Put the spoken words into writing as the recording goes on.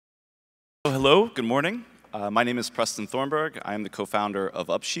Hello, good morning. My name is Preston Thornburg. I am the co-founder of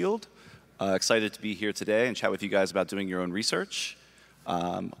Upshield. Excited to be here today and chat with you guys about doing your own research.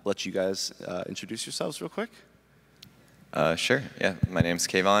 Let you guys introduce yourselves real quick. Sure, yeah. My name's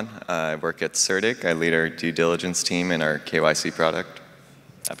Kayvon. I work at Certic. I lead our due diligence team in our KYC product.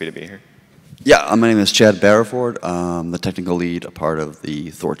 Happy to be here. Yeah, my name is Chad Barraford. I'm the technical lead, a part of the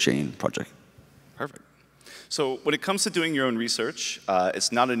Thorchain project. Perfect. So when it comes to doing your own research,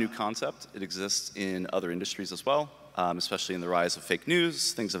 it's not a new concept. It exists in other industries as well, especially in the rise of fake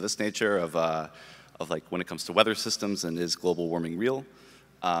news, things of this nature, of like when it comes to weather systems and is global warming real?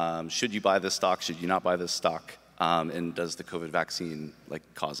 Should you buy this stock? Should you not buy this stock? And does the COVID vaccine like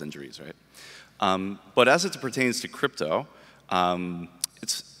cause injuries, right? But as it pertains to crypto,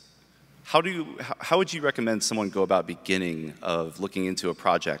 how would you recommend someone go about beginning of looking into a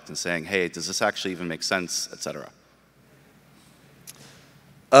project and saying, hey, does this actually even make sense, et cetera?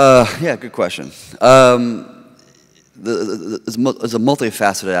 Yeah, good question. There's a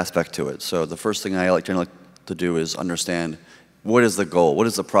multifaceted aspect to it. So the first thing I generally like to do is understand what is the goal, what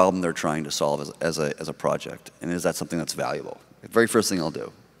is the problem they're trying to solve as a project, and is that something that's valuable? The very first thing I'll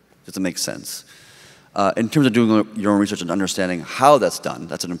do, does it make sense? In terms of doing your own research and understanding how that's done,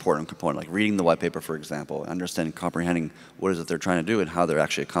 that's an important component, like reading the white paper, for example, understanding, comprehending what is it they're trying to do and how they're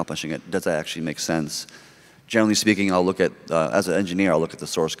actually accomplishing it. Does that actually make sense? Generally speaking, I'll look at, as an engineer, I'll look at the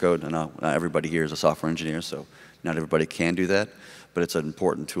source code. And not everybody here is a software engineer, so not everybody can do that. But it's an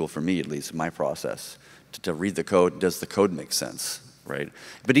important tool for me, at least in my process, to read the code. Does the code make sense, right?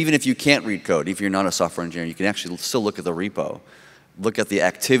 But even if you can't read code, if you're not a software engineer, you can actually still look at the repo. Look at the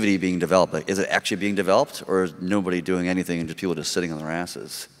activity being developed. Like, is it actually being developed, or is nobody doing anything and just people just sitting on their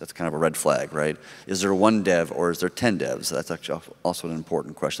asses? That's kind of a red flag, right? Is there one dev or is there 10 devs? That's actually also an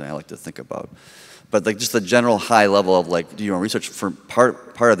important question I like to think about. But like just the general high level of like do your own research, for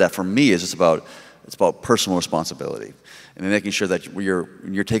part of that for me is just about personal responsibility and making sure that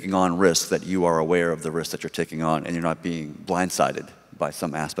you're taking on risks, that you are aware of the risk that you're taking on and you're not being blindsided by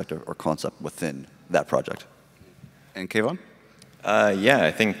some aspect or concept within that project. And Kayvon? Yeah,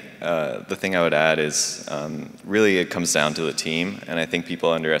 I think the thing I would add is really it comes down to the team, and I think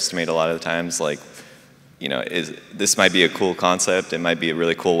people underestimate a lot of the times, like, you know, this might be a cool concept, it might be a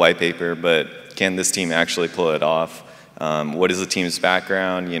really cool white paper, but can this team actually pull it off? What is the team's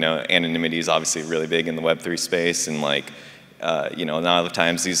background? You know, anonymity is obviously really big in the Web3 space, and like, you know, a lot of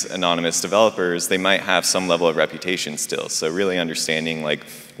times these anonymous developers, they might have some level of reputation still. So really understanding like,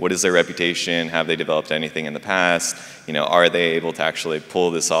 what is their reputation? Have they developed anything in the past? You know, are they able to actually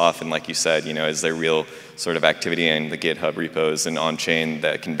pull this off? And like you said, you know, is there real sort of activity in the GitHub repos and on-chain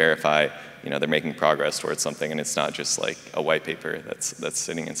that can verify, you know, they're making progress towards something and it's not just like a white paper that's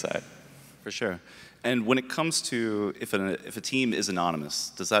sitting inside. For sure. And when it comes to if a team is anonymous,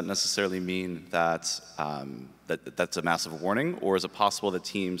 does that necessarily mean that that's a massive warning, or is it possible that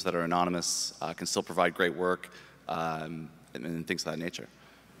teams that are anonymous can still provide great work and things of that nature?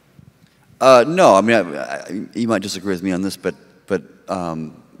 No, I mean, you might disagree with me on this, but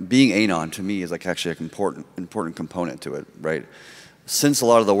being anon to me is like actually an important component to it, right? Since a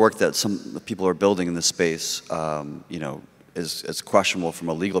lot of the work that some people are building in this space, you know, is questionable from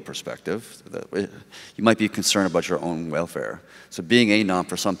a legal perspective, you might be concerned about your own welfare. So being anon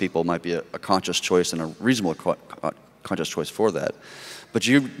for some people might be a conscious choice and a reasonable conscious choice for that. But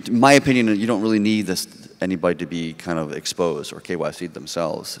in my opinion, you don't really need anybody to be kind of exposed or KYC'd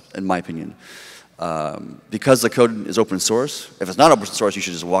themselves, in my opinion. Because the code is open source, if it's not open source, you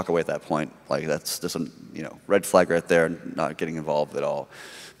should just walk away at that point. Like that's just a red flag right there, not getting involved at all.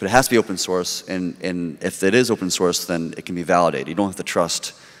 But it has to be open source, and if it is open source, then it can be validated. You don't have to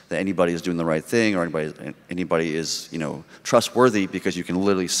trust that anybody is doing the right thing or anybody is trustworthy, because you can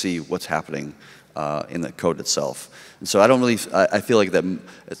literally see what's happening in the code itself. And so I feel like that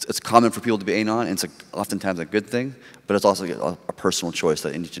it's common for people to be anon, and it's oftentimes a good thing, but it's also a personal choice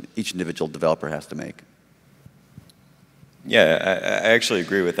that each individual developer has to make. Yeah, I actually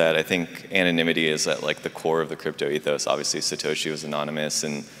agree with that. I think anonymity is at like the core of the crypto ethos. Obviously, Satoshi was anonymous,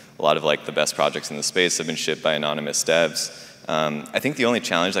 and a lot of like the best projects in the space have been shipped by anonymous devs. I think the only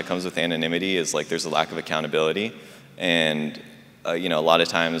challenge that comes with anonymity is like there's a lack of accountability, and you know, a lot of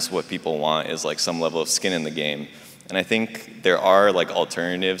times what people want is like some level of skin in the game. And I think there are like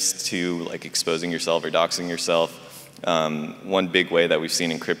alternatives to like exposing yourself or doxing yourself. One big way that we've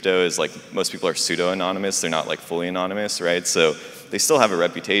seen in crypto is like most people are pseudo-anonymous. They're not like fully anonymous, right? So they still have a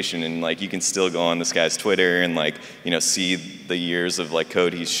reputation, and like you can still go on this guy's Twitter and like, you know, see the years of like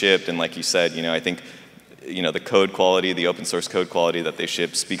code he's shipped. And like you said, you know, I think, you know, the code quality, the open source code quality that they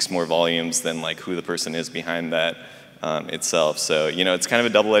ship speaks more volumes than like who the person is behind that itself. So, it's kind of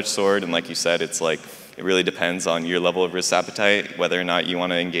a double-edged sword, and like you said, it's like, it really depends on your level of risk appetite, whether or not you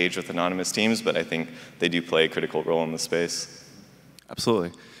want to engage with anonymous teams, but I think they do play a critical role in the space.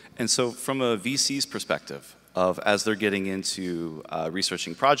 Absolutely. And so from a VC's perspective, as they're getting into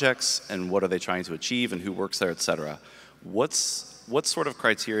researching projects and what are they trying to achieve and who works there, et cetera, what sort of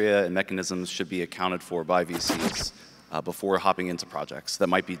criteria and mechanisms should be accounted for by VCs before hopping into projects that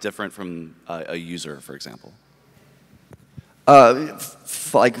might be different from a user, for example?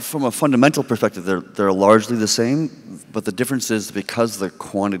 Like from a fundamental perspective, they're largely the same, but the difference is because the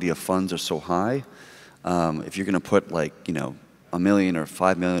quantity of funds are so high, if you're going to put like, $1 million or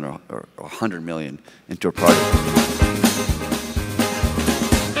 5 million or 100 million into a project.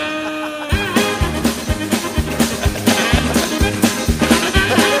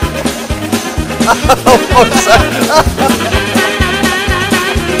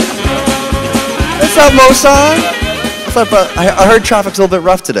 What's up, Mohsan? I heard traffic's a little bit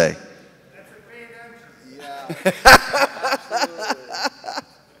rough today. That's a great answer.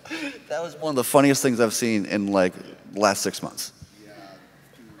 Yeah. That was one of the funniest things I've seen in like the last 6 months. Yeah.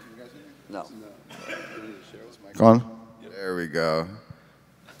 No. Mic on? There we go.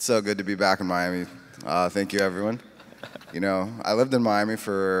 It's so good to be back in Miami. Thank you, everyone. I lived in Miami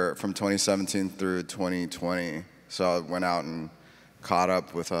from 2017 through 2020, so I went out and caught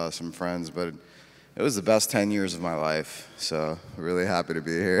up with some friends, but it was the best 10 years of my life, so really happy to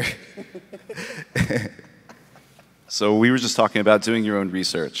be here. So we were just talking about doing your own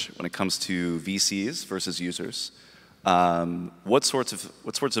research when it comes to VCs versus users. What sorts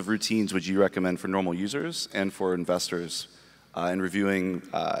of routines would you recommend for normal users and for investors in reviewing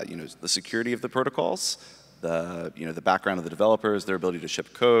the security of the protocols, the background of the developers, their ability to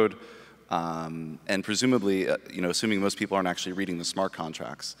ship code, and presumably assuming most people aren't actually reading the smart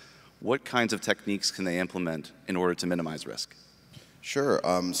contracts, what kinds of techniques can they implement in order to minimize risk? Sure.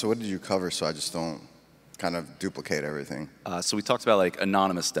 So what did you cover so I just don't kind of duplicate everything? So we talked about like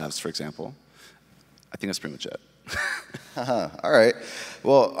anonymous devs, for example. I think that's pretty much it. All right.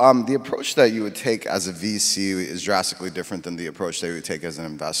 Well, the approach that you would take as a VC is drastically different than the approach that you would take as an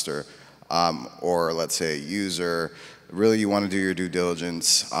investor or, let's say, a user. Really, you want to do your due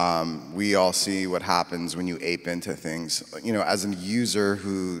diligence. We all see what happens when you ape into things. As a user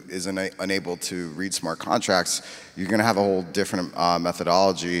who is unable to read smart contracts, you're going to have a whole different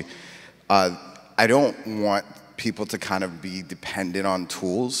methodology. I don't want people to kind of be dependent on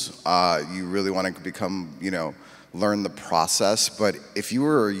tools. You really want to become, learn the process. But if you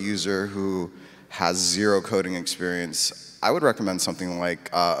were a user who has zero coding experience, I would recommend something like,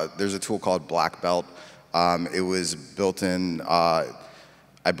 there's a tool called Black Belt. It was built in, I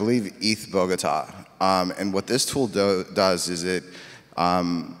believe, ETH Bogota. And what this tool does is it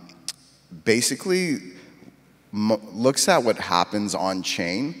basically looks at what happens on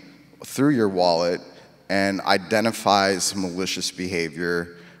chain through your wallet and identifies malicious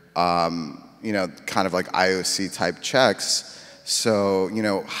behavior, kind of like IOC type checks. So,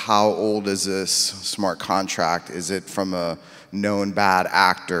 how old is this smart contract? Is it from a known bad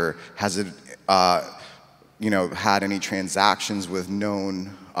actor? Has it had any transactions with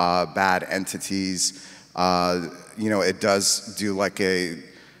known bad entities? It does do like a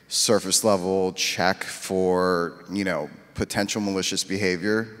surface level check for, potential malicious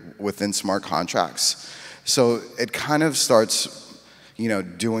behavior within smart contracts. So it kind of starts,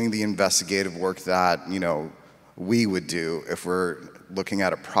 doing the investigative work that, we would do if we're looking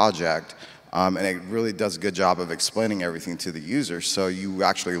at a project. And it really does a good job of explaining everything to the user, so you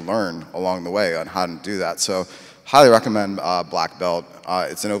actually learn along the way on how to do that. So highly recommend Black Belt.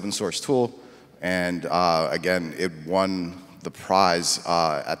 It's an open source tool, and again, it won the prize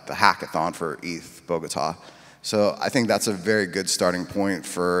at the hackathon for ETH Bogota. So I think that's a very good starting point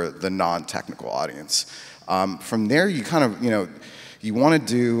for the non-technical audience. From there, you kind of, you want to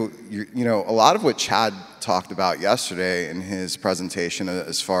do, a lot of what Chad talked about yesterday in his presentation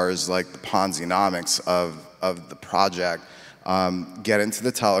as far as like the Ponzi-nomics of the project. Get into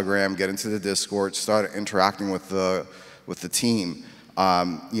the Telegram, get into the Discord, start interacting with the team.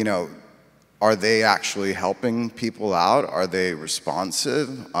 Are they actually helping people out? Are they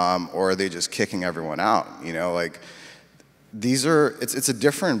responsive? Or are they just kicking everyone out? It's a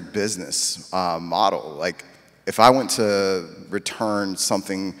different business model. Like, if I went to return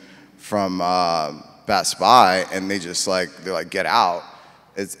something from Best Buy and they're like, get out,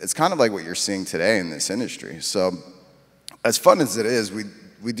 it's kind of like what you're seeing today in this industry. So as fun as it is,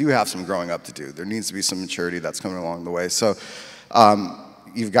 we do have some growing up to do. There needs to be some maturity that's coming along the way. So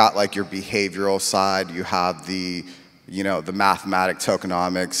you've got like your behavioral side, you have the mathematic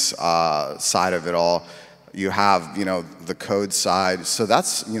tokenomics side of it all. You have, the code side. So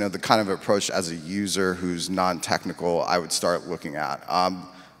that's, the kind of approach as a user who's non-technical I would start looking at.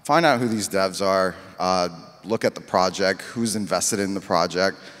 Find out who these devs are, look at the project, who's invested in the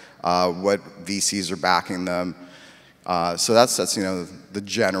project, what VCs are backing them. So that's the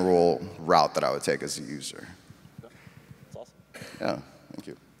general route that I would take as a user. That's awesome. Yeah, thank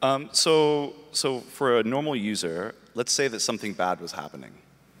you. So for a normal user, let's say that something bad was happening,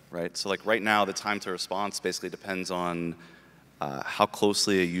 right? So like right now, the time to response basically depends on how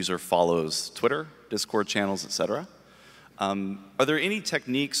closely a user follows Twitter, Discord channels, etc. Are there any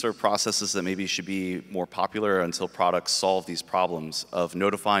techniques or processes that maybe should be more popular until products solve these problems of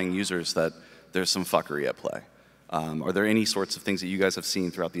notifying users that there's some fuckery at play? Are there any sorts of things that you guys have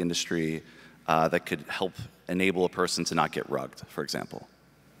seen throughout the industry that could help enable a person to not get rugged, for example?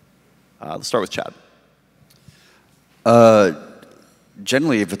 Let's start with Chad.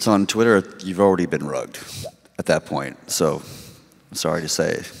 Generally, if it's on Twitter, you've already been rugged at that point. So, I'm sorry to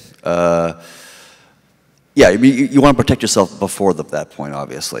say. Yeah, I mean, you want to protect yourself before that point,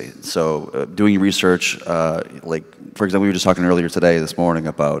 obviously. So, doing research, like, for example, we were just talking earlier today, this morning,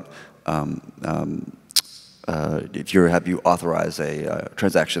 about if you authorize a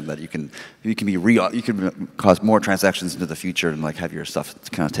transaction that you can cause more transactions into the future and like have your stuff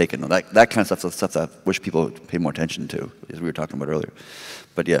kind of taken. That kind of stuff is stuff that I wish people would pay more attention to, as we were talking about earlier.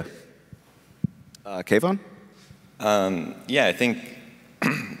 But yeah. Kayvon? Yeah, I think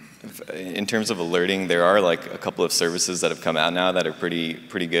in terms of alerting, there are like a couple of services that have come out now that are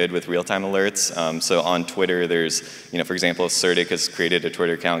pretty good with real-time alerts. So on Twitter, there's, for example, Certic has created a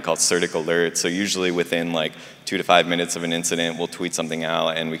Twitter account called Certic Alert. So usually within like 2 to 5 minutes of an incident, we'll tweet something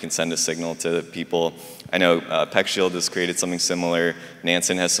out and we can send a signal to people. I know PeckShield has created something similar.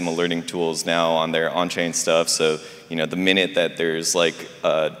 Nansen has some alerting tools now on their on-chain stuff. So, the minute that there's like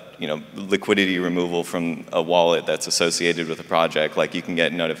liquidity removal from a wallet that's associated with a project, like you can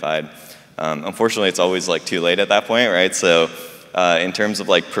get notified. Unfortunately, it's always like too late at that point, right? So in terms of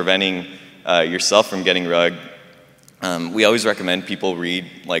like preventing yourself from getting rugged, we always recommend people read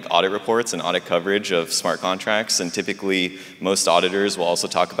like audit reports and audit coverage of smart contracts, and typically most auditors will also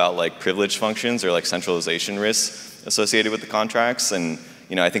talk about like privilege functions or like centralization risks associated with the contracts. And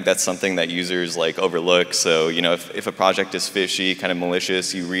I think that's something that users like overlook. So, if a project is fishy, kind of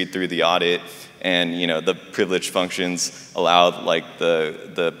malicious, you read through the audit and, the privilege functions allow like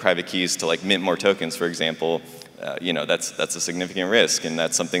the private keys to like mint more tokens, for example, that's a significant risk, and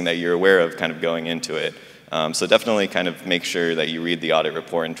that's something that you're aware of kind of going into it. So definitely kind of make sure that you read the audit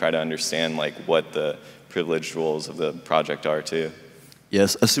report and try to understand like what the privilege rules of the project are too.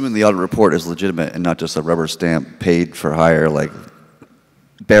 Yes, assuming the audit report is legitimate and not just a rubber stamp paid for hire, like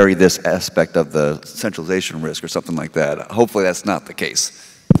bury this aspect of the centralization risk or something like that. Hopefully that's not the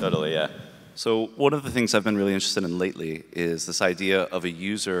case. Totally, yeah. So one of the things I've been really interested in lately is this idea of a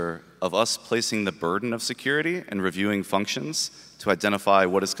user, of us placing the burden of security and reviewing functions to identify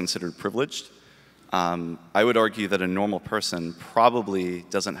what is considered privileged. I would argue that a normal person probably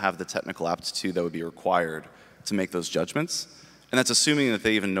doesn't have the technical aptitude that would be required to make those judgments, and that's assuming that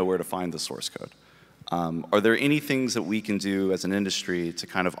they even know where to find the source code. Are there any things that we can do as an industry to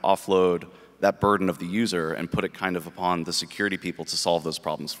kind of offload that burden of the user and put it kind of upon the security people to solve those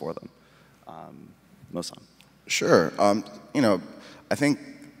problems for them? Mohsan. Sure. I think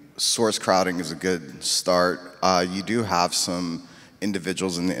source crowding is a good start. You do have some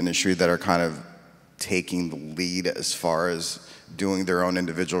individuals in the industry that are kind of taking the lead as far as doing their own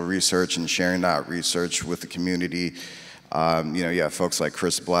individual research and sharing that research with the community. You have folks like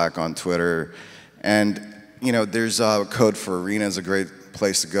Chris Black on Twitter. And, there's Code for Arena is a great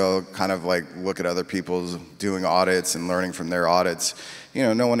place to go, kind of like look at other people's doing audits and learning from their audits.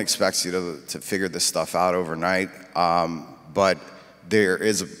 No one expects you to figure this stuff out overnight, but there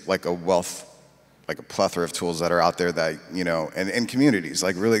is like a wealth, like a plethora of tools that are out there that, and communities,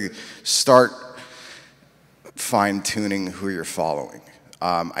 like really start fine-tuning who you're following.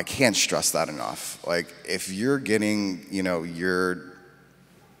 I can't stress that enough. Like if you're getting,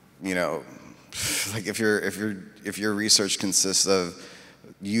 like if your research consists of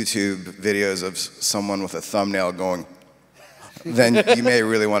YouTube videos of someone with a thumbnail going, then you may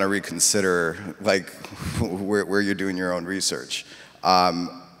really want to reconsider like where you're doing your own research. A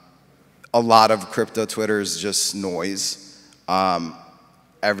lot of crypto Twitter is just noise.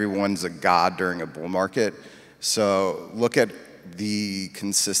 Everyone's a god during a bull market. So look at the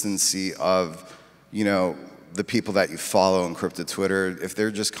consistency of, the people that you follow in crypto Twitter. If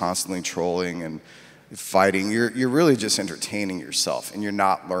they're just constantly trolling and fighting, you're really just entertaining yourself and you're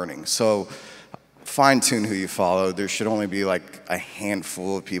not learning. So fine tune who you follow. There should only be like a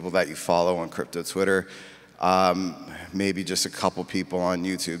handful of people that you follow on crypto Twitter. maybe just a couple people on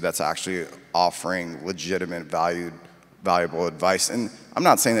YouTube that's actually offering legitimate, valuable advice. And I'm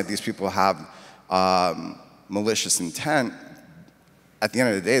not saying that these people have malicious intent. At the end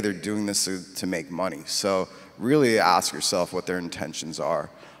of the day, they're doing this to make money. So really ask yourself what their intentions are.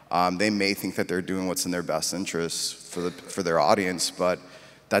 They may think that they're doing what's in their best interest for their audience, but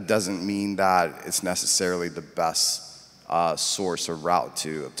that doesn't mean that it's necessarily the best source or route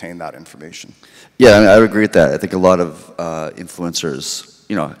to obtain that information. Yeah, I mean, I would agree with that. I think a lot of influencers,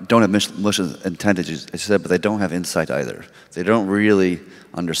 don't have malicious intent, as you said, but they don't have insight either. They don't really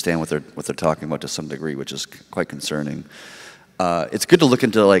understand what they're talking about to some degree, which is quite concerning. It's good to look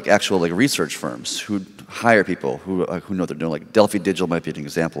into actual research firms who hire people who know what they're doing. Like Delphi Digital might be an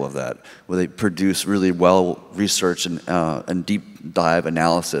example of that, where they produce really well researched and deep dive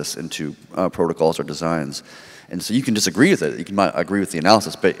analysis into protocols or designs. And so you can disagree with it. You can not agree with the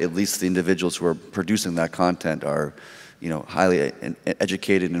analysis, but at least the individuals who are producing that content are, highly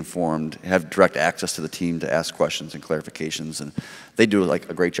educated and informed, have direct access to the team to ask questions and clarifications, and they do a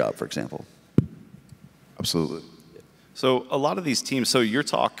great job, for example. Absolutely. So a lot of these teams, so your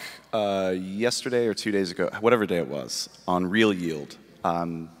talk yesterday or 2 days ago, whatever day it was, on real yield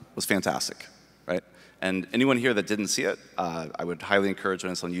was fantastic, right? And anyone here that didn't see it, I would highly encourage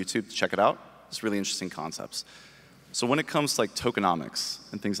when it's on YouTube to check it out. It's really interesting concepts. So when it comes to tokenomics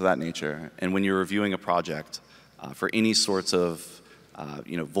and things of that nature, and when you're reviewing a project for any sorts of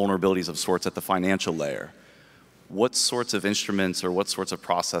vulnerabilities of sorts at the financial layer, what sorts of instruments or what sorts of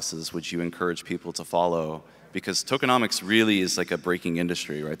processes would you encourage people to follow? Because tokenomics really is a breaking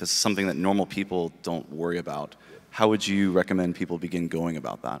industry, right? This is something that normal people don't worry about. How would you recommend people begin going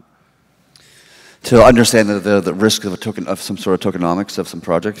about that? To understand the risk of some sort of tokenomics of some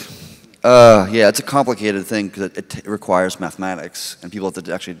project? Yeah, it's a complicated thing because it requires mathematics, and people have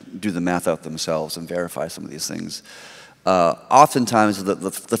to actually do the math out themselves and verify some of these things. Oftentimes,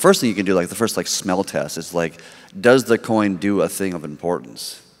 the first thing you can do, the first smell test, is does the coin do a thing of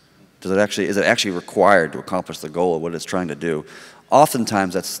importance? Is it actually required to accomplish the goal of what it's trying to do?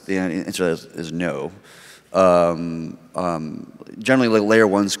 Oftentimes, the answer is no. Generally, layer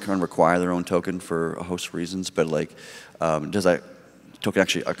ones can require their own token for a host of reasons, but does that token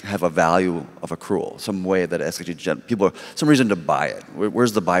actually have a value of accrual, some way that actually some reason to buy it?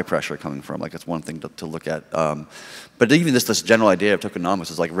 Where's the buy pressure coming from? That's one thing to look at. But even this general idea of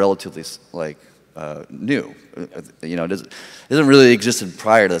tokenomics is relatively new. It doesn't really existed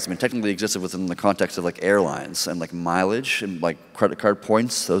prior to this. I mean, technically existed within the context of airlines and mileage and credit card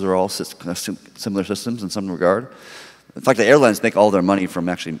points. Those are all similar systems in some regard. In fact, the airlines make all their money from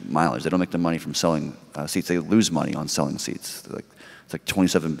actually mileage. They don't make the money from selling seats. They lose money on selling seats. It's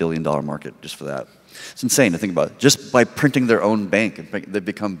 $27 billion market just for that. It's insane to think about. Just by printing their own bank, they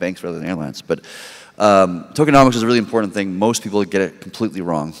become banks rather than airlines. But tokenomics is a really important thing. Most people get it completely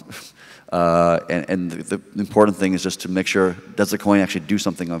wrong. And the important thing is just to make sure, does the coin actually do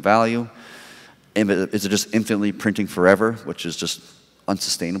something of value? And is it just infinitely printing forever, which is just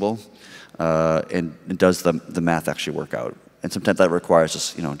unsustainable? And does the math actually work out? And sometimes that requires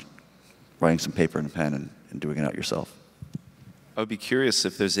just writing some paper and a pen and doing it out yourself. I would be curious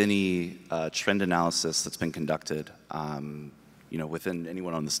if there's any trend analysis that's been conducted, within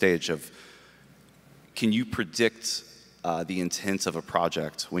anyone on the stage of, can you predict the intent of a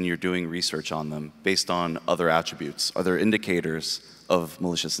project when you're doing research on them based on other attributes? Are there indicators of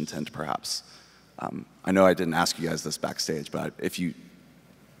malicious intent, perhaps? I know I didn't ask you guys this backstage, but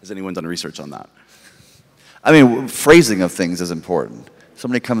has anyone done research on that? I mean, phrasing of things is important.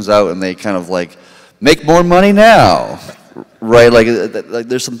 Somebody comes out and they kind of make more money now, right?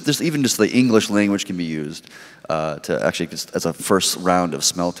 There's even just the English language can be used to actually as a first round of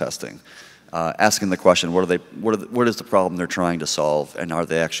smell testing. Asking the question, what is the problem they're trying to solve, and are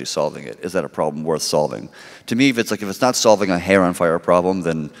they actually solving it? Is that a problem worth solving? To me, if it's not solving a hair on fire problem,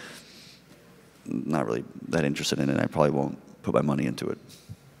 then I'm not really that interested in it. I probably won't put my money into it.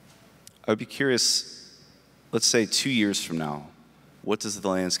 I would be curious, let's say 2 years from now, what does the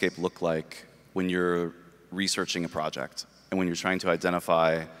landscape look like when you're researching a project and when you're trying to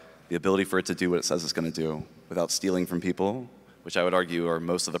identify the ability for it to do what it says it's going to do without stealing from people, which I would argue are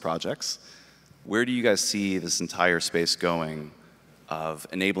most of the projects? Where do you guys see this entire space going of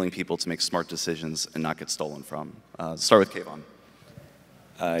enabling people to make smart decisions and not get stolen from? Start with Kayvon.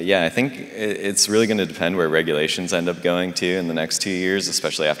 Yeah, I think it's really going to depend where regulations end up going to in the next 2 years,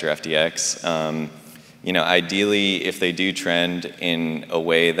 especially after FTX. Ideally, if they do trend in a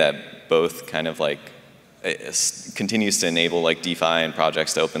way that both kind of continues to enable like DeFi and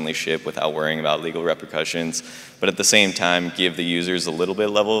projects to openly ship without worrying about legal repercussions, but at the same time give the users a little bit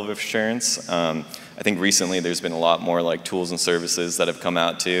level of assurance. I think recently there's been a lot more like tools and services that have come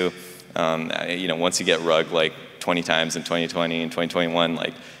out too. You know, once you get rugged like 20 times in 2020 and 2021,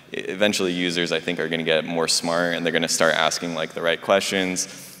 like eventually users I think are going to get more smart and they're going to start asking like the right questions.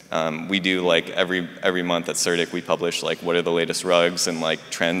 We do like every month at CertIC we publish like what are the latest rugs and like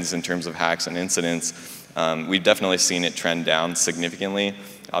trends in terms of hacks and incidents. We've definitely seen it trend down significantly.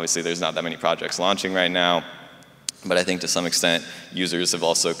 Obviously there's not that many projects launching right now, but I think to some extent users have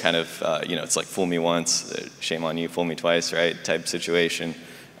also kind of, you know, it's like fool me once, shame on you, fool me twice, right, type situation.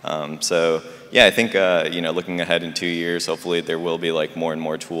 So yeah, I think, you know, looking ahead in 2 years, hopefully there will be like more and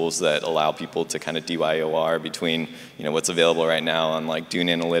more tools that allow people to kind of DYOR between, you know, what's available right now on like Dune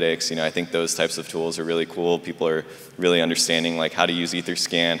Analytics. You know, I think those types of tools are really cool. People are really understanding like how to use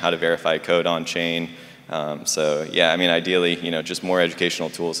Etherscan, how to verify code on chain. So yeah, I mean, ideally, you know, just more educational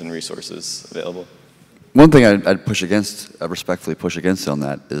tools and resources available. One thing I'd push against, respectfully push against on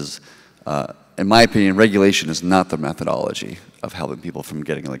that is, in my opinion, regulation is not the methodology of helping people from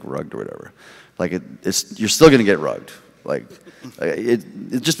getting like rugged or whatever. Like you're still going to get rugged. Like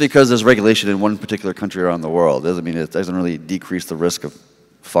just because there's regulation in one particular country around the world doesn't mean it doesn't really decrease the risk of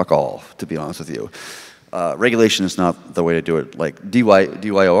fuck all, to be honest with you. Regulation is not the way to do it. Like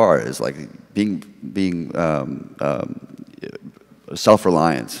DYOR is like being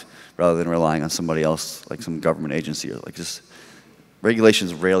self-reliant rather than relying on somebody else, like some government agency, or like just regulation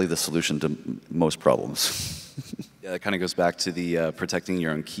is rarely the solution to most problems. Yeah, that kind of goes back to the protecting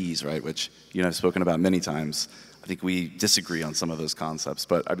your own keys, right? Which you and I've spoken about many times. I think we disagree on some of those concepts,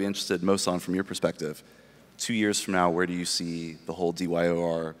 but I'd be interested, Mohsan, from your perspective, 2 years from now, where do you see the whole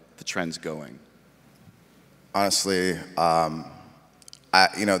DYOR, the trends going? Honestly,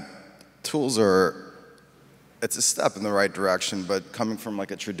 you know, tools are, it's a step in the right direction, but coming from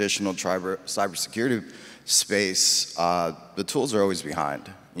like a traditional cybersecurity space, the tools are always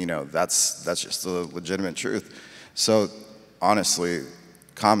behind. You know, that's just the legitimate truth. So honestly,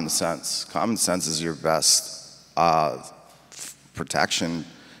 common sense is your best protection,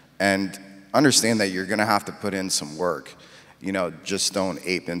 and understand that you're gonna have to put in some work. You know, just don't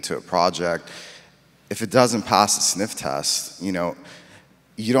ape into a project. If it doesn't pass the sniff test, you know,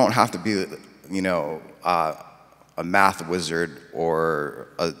 you don't have to be, you know, a math wizard or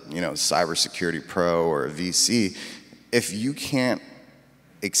a, you know, cybersecurity pro or a VC. If you can't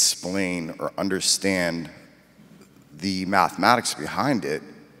explain or understand the mathematics behind it,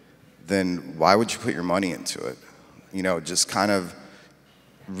 then why would you put your money into it? You know, just kind of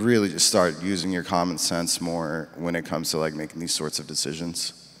really just start using your common sense more when it comes to like making these sorts of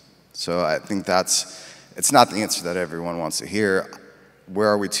decisions. So I think it's not the answer that everyone wants to hear. Where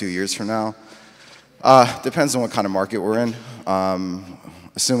are we 2 years from now? Depends on what kind of market we're in.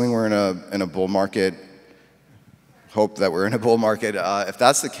 Assuming we're in a bull market, hope that we're in a bull market. If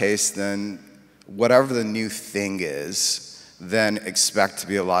that's the case, then whatever the new thing is, then expect to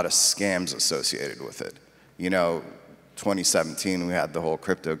be a lot of scams associated with it. You know, 2017 we had the whole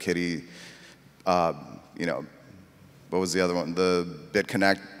CryptoKitty, you know, what was the other one? The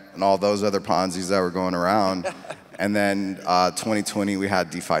BitConnect and all those other Ponzi's that were going around. And then 2020 we had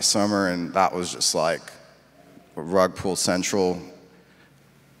DeFi Summer, and that was just like rug pull central.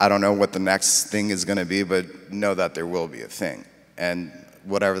 I don't know what the next thing is going to be, but know that there will be a thing. And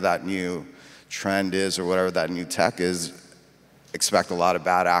whatever that new trend is or whatever that new tech is, expect a lot of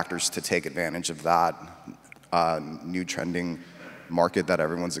bad actors to take advantage of that new trending market that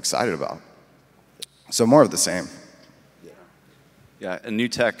everyone's excited about. So more of the same. Yeah, and new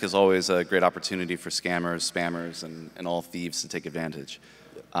tech is always a great opportunity for scammers, spammers, and all thieves to take advantage.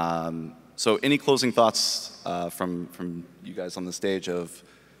 So any closing thoughts from you guys on the stage of,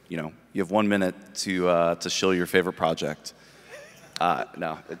 you know, you have 1 minute to shill your favorite project.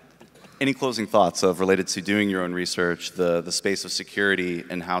 Any closing thoughts related to doing your own research, the space of security,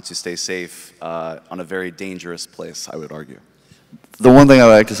 and how to stay safe on a very dangerous place, I would argue? The one thing I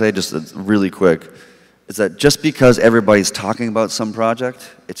would like to say, just really quick, is that just because everybody's talking about some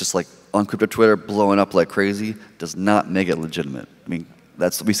project, it's just like on crypto Twitter blowing up like crazy, does not make it legitimate. I mean,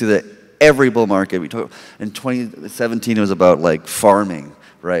 we see that every bull market. We talk in 2017 it was about like farming,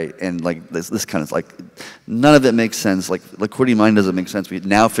 right? And like this kind of like none of it makes sense. Like liquidity mining doesn't make sense. We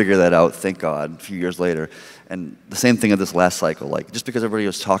now figure that out, thank God, a few years later. And the same thing of this last cycle. Like just because everybody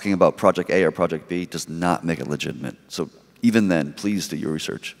was talking about project A or project B does not make it legitimate. So even then, please do your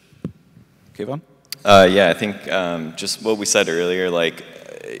research. Kayvon? Yeah, I think just what we said earlier, like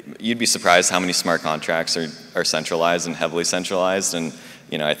you'd be surprised how many smart contracts are centralized and heavily centralized, and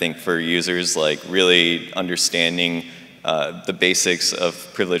you know, I think for users, like really understanding the basics of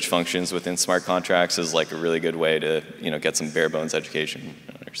privilege functions within smart contracts is like a really good way to, you know, get some bare bones education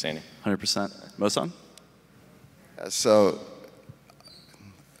and understanding. 100%. Mohsan? So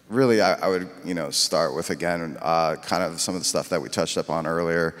really, I would, you know, start with, again, kind of some of the stuff that we touched upon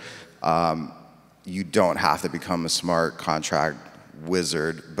earlier. You don't have to become a smart contract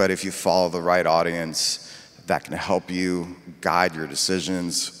wizard, but if you follow the right audience that can help you guide your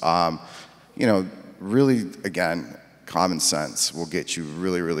decisions, you know, really, again, common sense will get you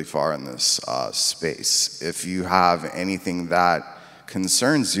really, really far in this space. If you have anything that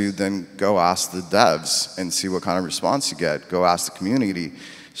concerns you, then go ask the devs and see what kind of response you get. Go ask the community.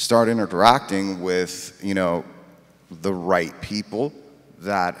 Start interacting with, you know, the right people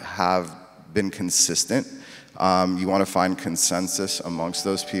that have been consistent. You want to find consensus amongst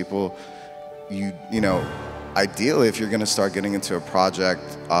those people. You know, ideally, if you're going to start getting into a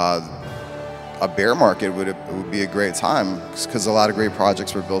project, a bear market would be a great time, because a lot of great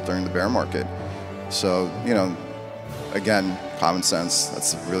projects were built during the bear market. So, you know, again, common sense,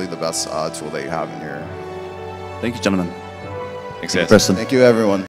 that's really the best tool that you have in your... Thank you, gentlemen. Thanks, guys. Preston. Thank you, everyone.